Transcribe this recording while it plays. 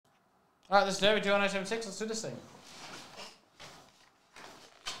All right, this is Derby 21076. Let's do this thing.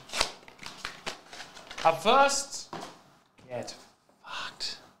 Up first, get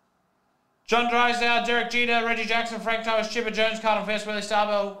fucked. John Drysdale, Derek Jeter, Reggie Jackson, Frank Thomas, Chipper Jones, Carlton Fisk, Willie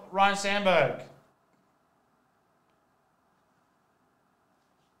Starbo, Ryan Sandberg.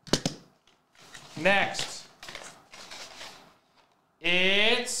 Next,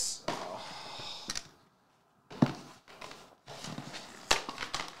 it's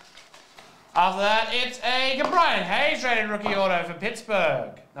after that, it's a Brian Hayes rated rookie auto for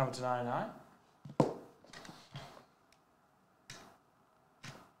Pittsburgh, number 299.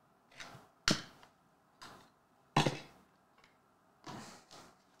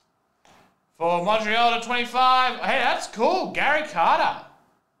 For Montreal to 25. Hey, that's cool. Gary Carter.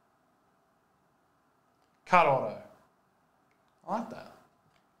 Card auto. I like that.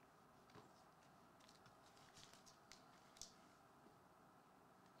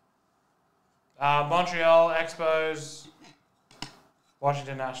 Montreal Expos.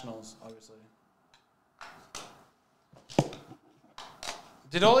 Washington Nationals, obviously.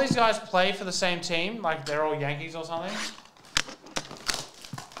 Did all these guys play for the same team? Like they're all Yankees or something?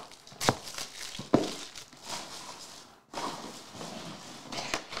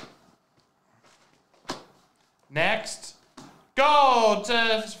 Next, gold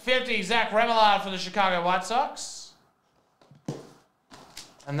to 50, Zach Remillard for the Chicago White Sox.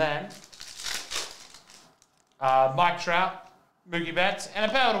 And then, Mike Trout, Mookie Betts, and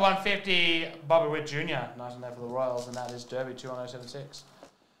a pair to 150, Bobby Witt Jr. Nice one there for the Royals, and that is Derby 21076.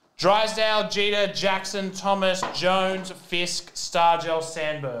 Drysdale, Jeter, Jackson, Thomas, Jones, Fisk, Stargell,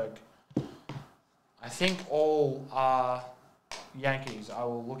 Sandberg. I think all are Yankees. I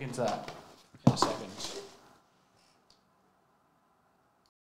will look into that in a second.